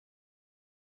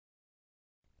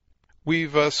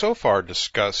We've so far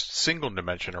discussed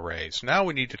single-dimension arrays. Now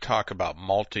we need to talk about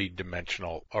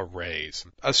multi-dimensional arrays.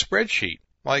 A spreadsheet,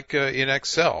 like in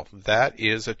Excel, that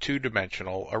is a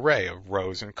two-dimensional array of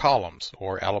rows and columns,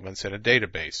 or elements in a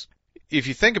database. If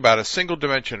you think about a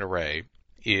single-dimension array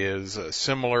is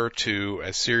similar to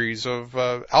a series of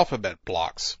alphabet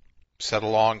blocks set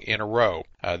along in a row.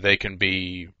 They can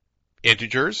be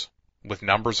integers with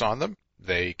numbers on them.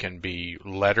 They can be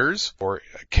letters or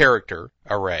a character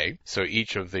array. So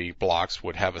each of the blocks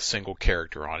would have a single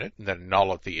character on it, and then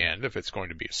null at the end if it's going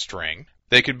to be a string.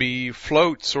 They could be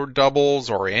floats or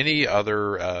doubles or any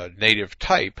other native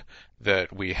type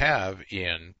that we have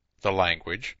in the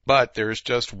language, but there's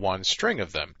just one string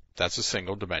of them. That's a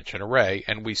single dimension array,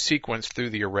 and we sequence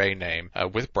through the array name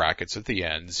with brackets at the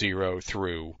end, 0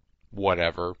 through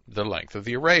whatever the length of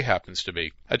the array happens to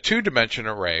be. A two-dimension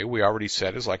array, we already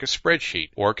said, is like a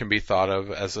spreadsheet, or can be thought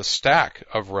of as a stack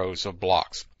of rows of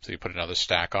blocks. So you put another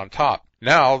stack on top.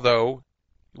 Now, though,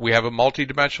 we have a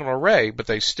multi-dimensional array, but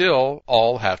they still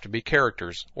all have to be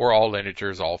characters, or all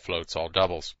integers, all floats, all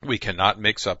doubles. We cannot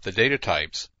mix up the data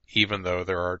types, even though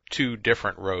there are two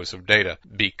different rows of data,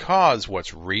 because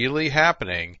what's really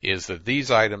happening is that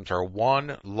these items are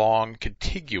one long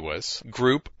contiguous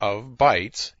group of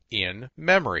bytes in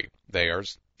memory. They are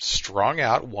strung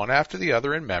out one after the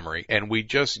other in memory, and we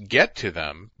just get to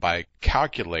them by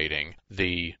calculating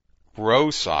the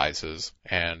row sizes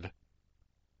and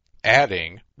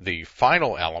adding the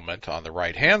final element on the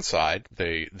right-hand side,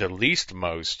 the least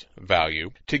most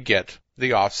value, to get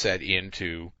the offset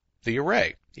into the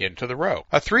array, into the row.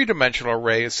 A three-dimensional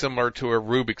array is similar to a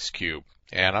Rubik's Cube.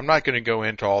 And I'm not going to go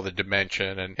into all the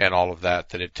dimension and all of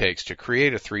that it takes to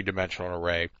create a three-dimensional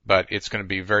array, but it's going to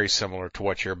be very similar to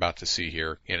what you're about to see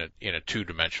here in a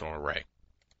two-dimensional array.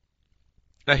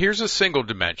 Now here's a single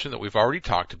dimension that we've already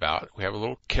talked about. We have a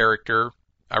little character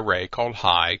array called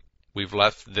hi. We've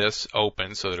left this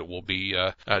open so that it will be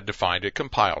defined at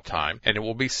compile time, and it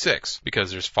will be 6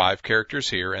 because there's 5 characters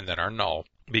here and then our null,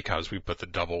 because we put the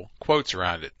double quotes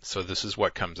around it. So this is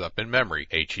what comes up in memory,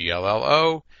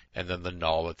 HELLO, and then the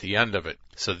null at the end of it.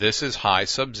 So this is hi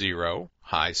sub 0,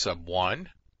 hi sub 1,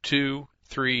 2,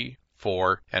 3,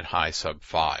 4, and hi sub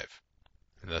 5.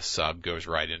 And the sub goes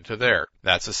right into there.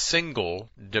 That's a single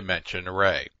dimension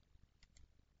array.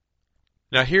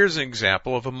 Now here's an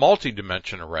example of a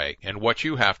multi-dimension array and what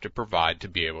you have to provide to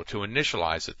be able to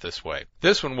initialize it this way.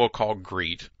 This one we'll call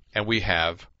greet, and we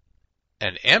have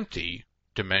an empty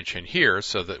dimension here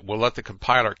so that we'll let the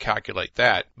compiler calculate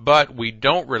that, but we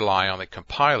don't rely on the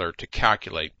compiler to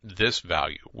calculate this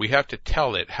value. We have to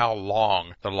tell it how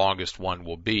long the longest one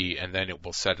will be, and then it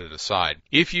will set it aside.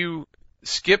 If you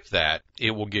skip that,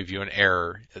 it will give you an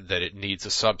error that it needs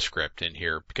a subscript in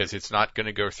here because it's not going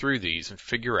to go through these and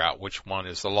figure out which one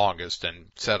is the longest and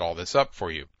set all this up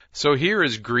for you. So here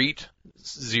is greet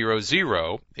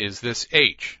 00 is this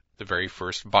H, the very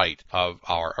first byte of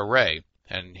our array.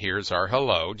 And here's our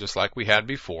hello, just like we had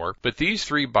before. But these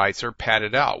 3 bytes are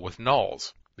padded out with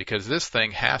nulls because this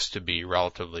thing has to be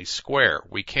relatively square.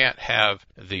 We can't have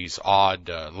these odd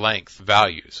length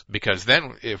values because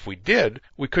then if we did,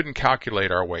 we couldn't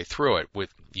calculate our way through it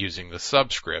with using the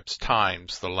subscripts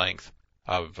times the length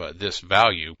of this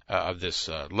value of this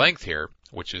length here,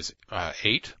 which is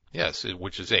 8. Yes,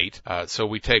 which is 8. So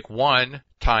we take 1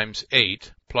 times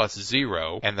 8 plus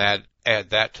 0, and add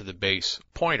that to the base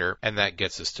pointer, and that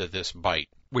gets us to this byte,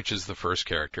 which is the first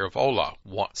character of hola,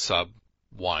 sub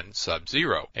 1 sub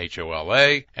 0,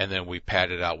 HOLA, and then we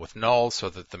pad it out with null so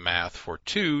that the math for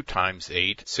 2 times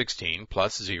 8, 16,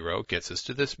 plus 0 gets us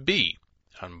to this B,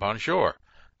 un bonjour,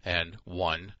 and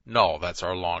 1 null. That's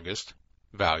our longest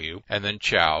value. And then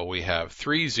ciao, we have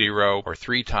 3 0, or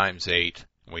 3 times 8.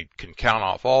 We can count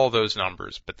off all those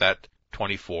numbers, but that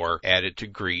 24 added to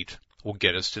greet will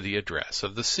get us to the address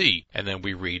of the C, and then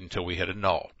we read until we hit a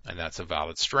null, and that's a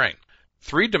valid string.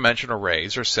 Three-dimensional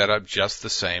arrays are set up just the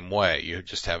same way. You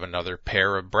just have another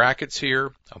pair of brackets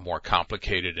here, a more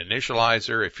complicated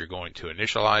initializer if you're going to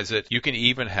initialize it. You can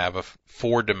even have a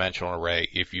four-dimensional array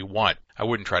if you want. I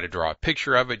wouldn't try to draw a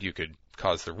picture of it. You could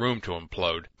cause the room to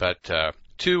implode, but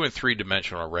two- and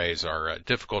three-dimensional arrays are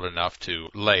difficult enough to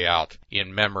lay out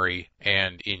in memory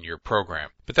and in your program.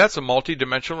 But that's a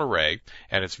multi-dimensional array,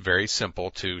 and it's very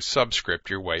simple to subscript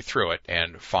your way through it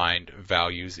and find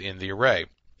values in the array.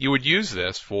 You would use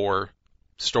this for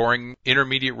storing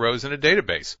intermediate rows in a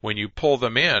database. When you pull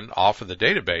them in off of the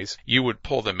database, you would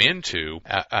pull them into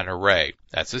an array.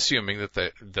 That's assuming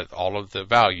that all of the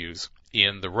values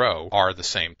in the row are the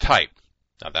same type.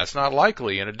 Now that's not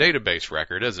likely in a database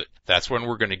record, is it? That's when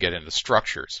we're going to get into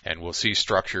structures, and we'll see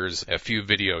structures a few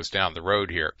videos down the road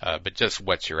here, but just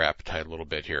whets your appetite a little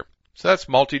bit here. So that's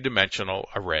multi-dimensional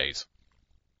arrays.